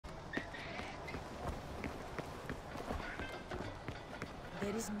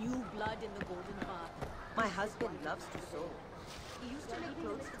There is new blood in the golden path. My husband loves to sew. He used to make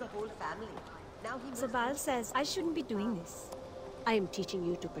clothes for the whole family. Now he moves Sabal says I shouldn't be doing this. I am teaching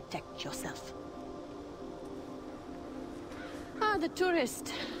you to protect yourself. Ah, the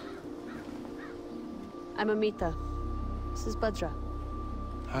tourist. I'm Amita. This is Badra.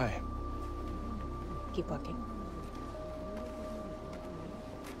 Hi. Keep working.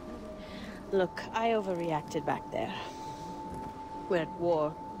 Look, I overreacted back there. We're at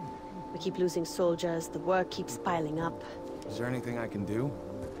war. We keep losing soldiers, the work keeps piling up. Is there anything I can do?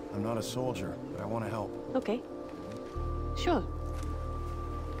 I'm not a soldier, but I want to help. Okay. Sure.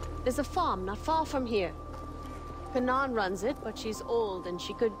 There's a farm not far from here. Kanan runs it, but she's old and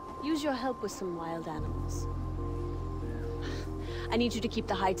she could use your help with some wild animals. I need you to keep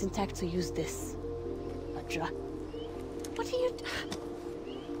the hides intact, so use this. Badra. What are you...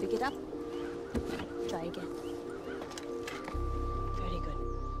 Pick it up. Try again. Very good.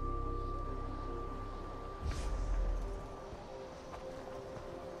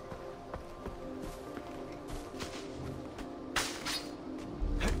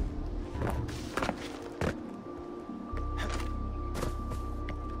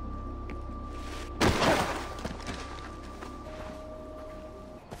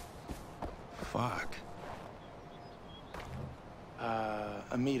 Fuck.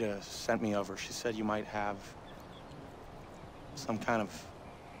 Amita sent me over. She said you might have some kind of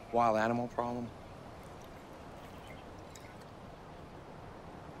wild animal problem.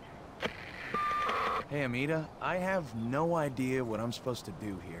 Hey, Amita, I have no idea what I'm supposed to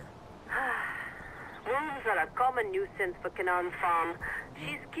do here. Wolves are a common nuisance for Kanan's farm.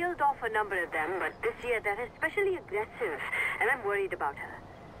 She's killed off a number of them, but this year they're especially aggressive, and I'm worried about her.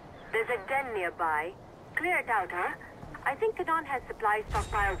 There's a den nearby. Clear it out, huh? I think Kanan has supplies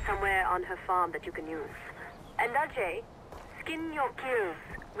stockpiled somewhere on her farm that you can use. And Ajay, skin your kills.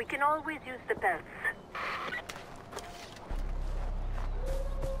 We can always use the pelts.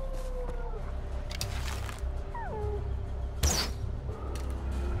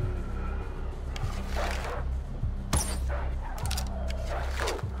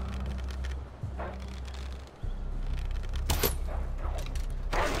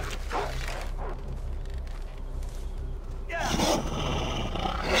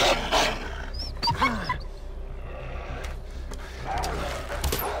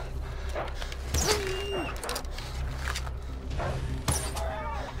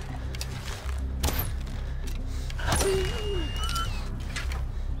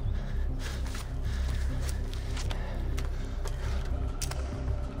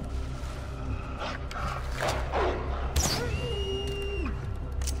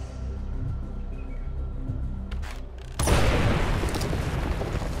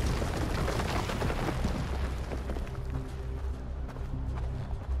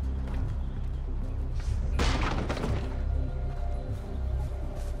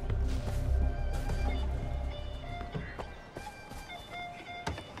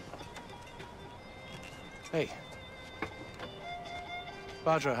 Hey.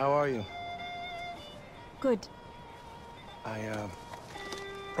 Badra, how are you? Good. I,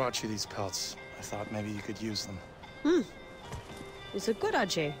 brought you these pelts. I thought maybe you could use them. These are good,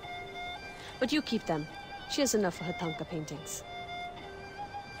 Ajay. But you keep them. She has enough for her Tanka paintings.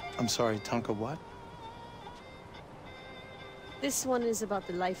 I'm sorry, Tanka what? This one is about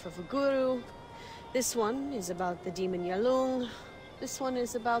the life of a guru. This one is about the demon Yalung. This one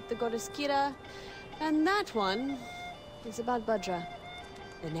is about the goddess Kira. And that one is about Badra,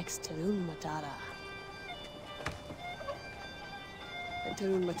 the next Tarun Matara. And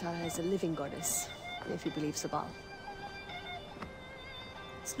Tarun Matara is a living goddess, if you believe Sabal.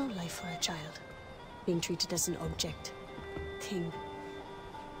 It's no life for a child, being treated as an object, thing.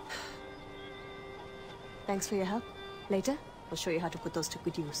 Thanks for your help. Later, I'll show you how to put those to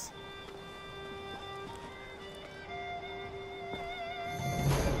good use.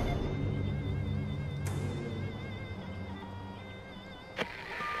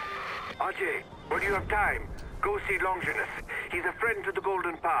 Ajay, when you have time, go see Longinus. He's a friend to the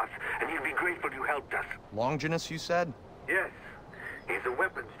Golden Path, and he'll be grateful you helped us. Longinus, you said? Yes. He's a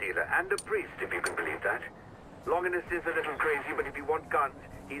weapons dealer and a priest, if you can believe that. Longinus is a little crazy, but if you want guns,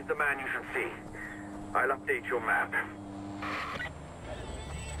 he's the man you should see. I'll update your map.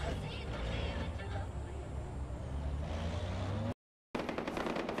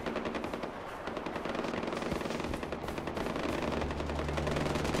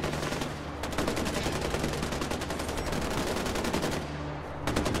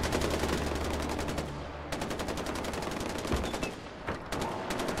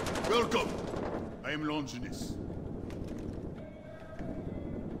 Welcome. I am Longinus.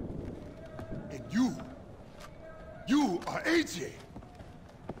 You are AJ.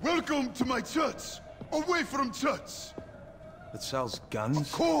 Welcome to my church. Away from church. That sells guns?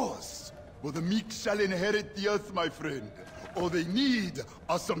 Of course. For the meek shall inherit the earth, my friend. All they need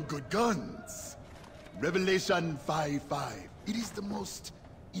are some good guns. Revelation 5:5. It is the most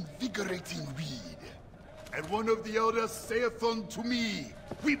invigorating read. And one of the elders saith unto me,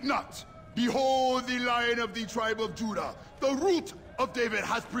 weep not. Behold, the Lion of the tribe of Judah, the root of David,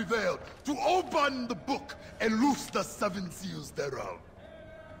 hath prevailed to open the book and loose the 7 seals thereof.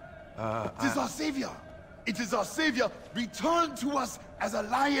 It is our Savior. It is our Savior returned to us as a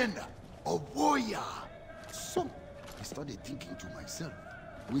lion, a warrior. So, I started thinking to myself,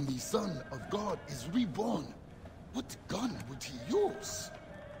 when the Son of God is reborn, what gun would he use?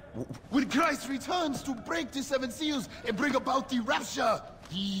 When Christ returns to break the 7 seals and bring about the rapture,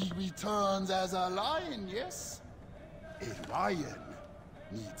 he returns as a lion, yes? A lion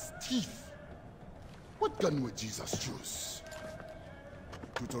needs teeth. What gun would Jesus choose?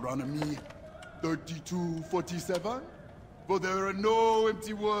 Deuteronomy 32:47? For there are no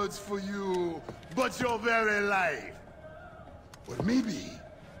empty words for you, but your very life. Or maybe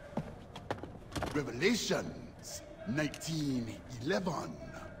Revelations 19:11.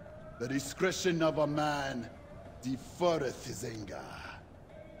 The discretion of a man deferreth his anger.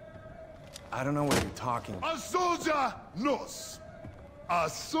 I don't know what you're talking about. A soldier knows. A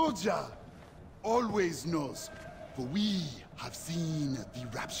soldier always knows. For we have seen the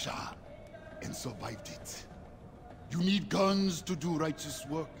rapture and survived it. You need guns to do righteous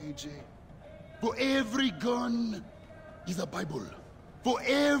work, AJ. For every gun is a Bible. For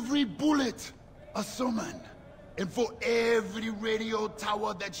every bullet, a sermon. And for every radio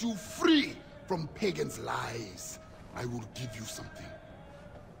tower that you free from pagans' lies, I will give you something.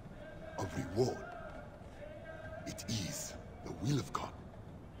 A reward. It is the will of God.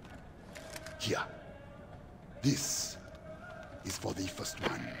 Here. This is for the first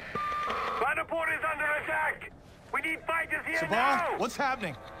one. Motherboard is under attack! We need fighters here Sabah, now! what's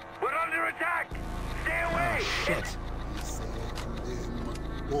happening? We're under attack! Stay away! Shit. He said to them,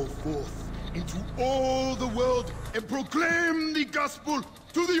 go forth into all the world and proclaim the gospel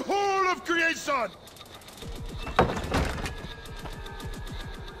to the whole of creation!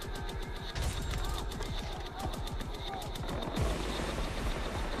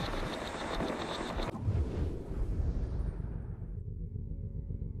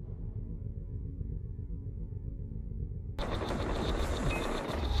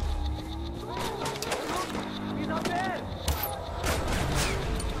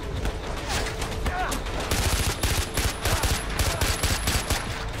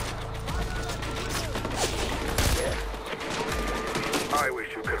 I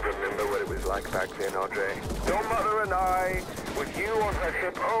wish you could remember what it was like back then, Audrey. Your mother and I, with you on her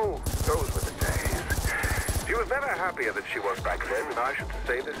hip, oh, those were the days. She was never happier than she was back then, and I should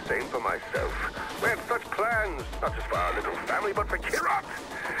say the same for myself. We had such plans, not just for our little family, but for Kirat.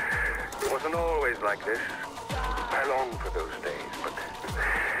 It wasn't always like this. I long for those days, but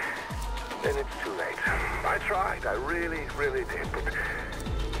then it's too late. I tried, I really, really did, but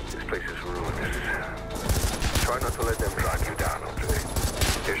this place is ruinous. Try not to let them drag you down, Audrey.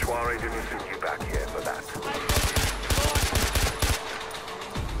 Ishwari didn't send you back here for that.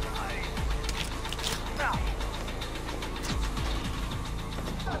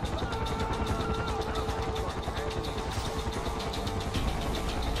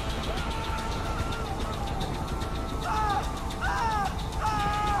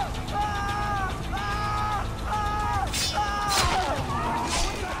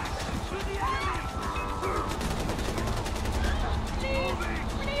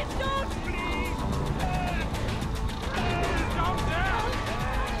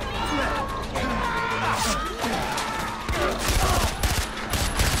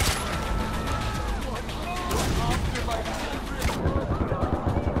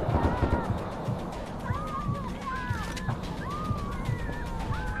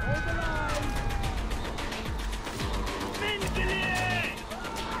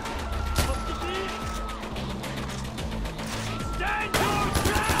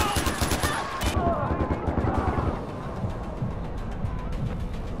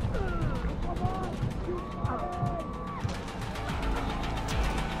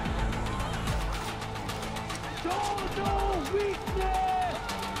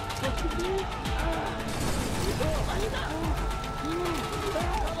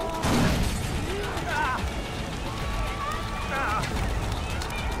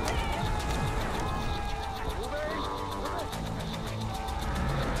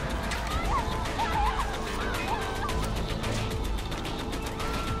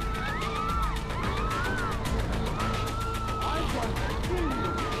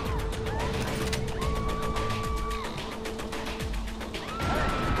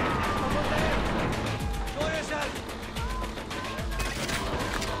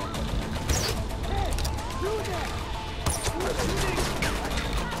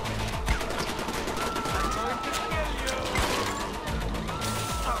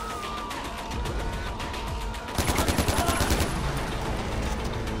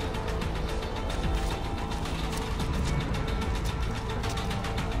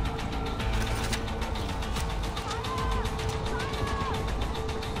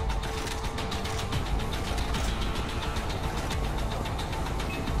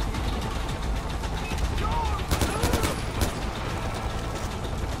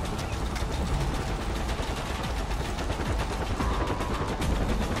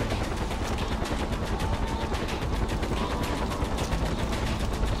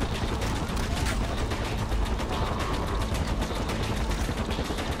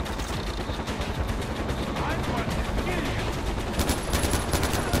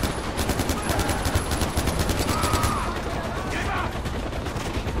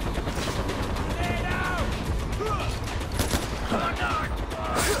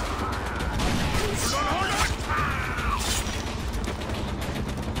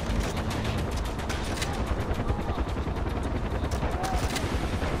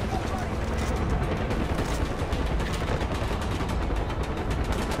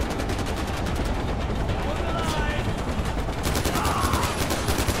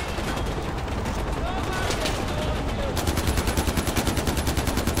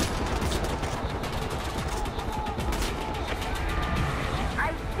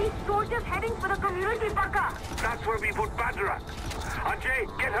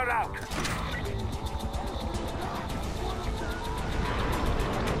 Ajay, get her out!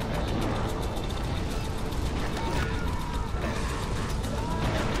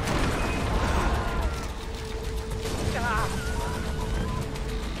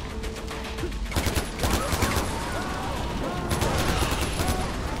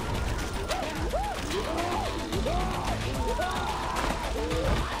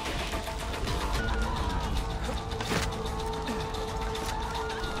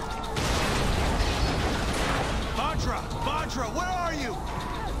 Vadra, where are you?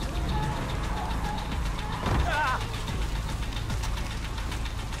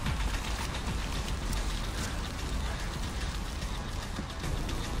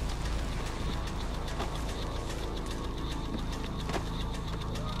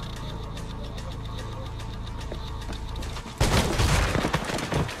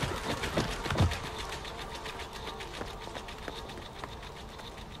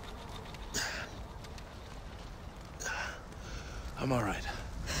 I'm all right.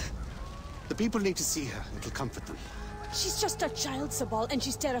 The people need to see her. It'll comfort them. She's just a child, Sabal, and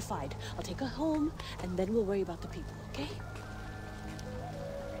she's terrified. I'll take her home, and then we'll worry about the people, okay?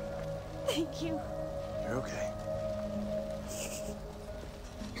 Thank you. You're okay.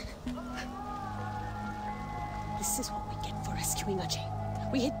 This is what we get for rescuing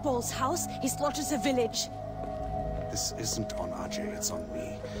Ajay. We hit Paul's house, he slaughters a village. This isn't on Ajay, it's on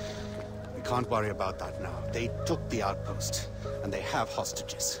me. We can't worry about that now. They took the outpost, and they have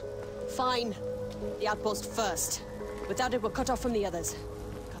hostages. Fine. The outpost first. Without it, we're cut off from the others.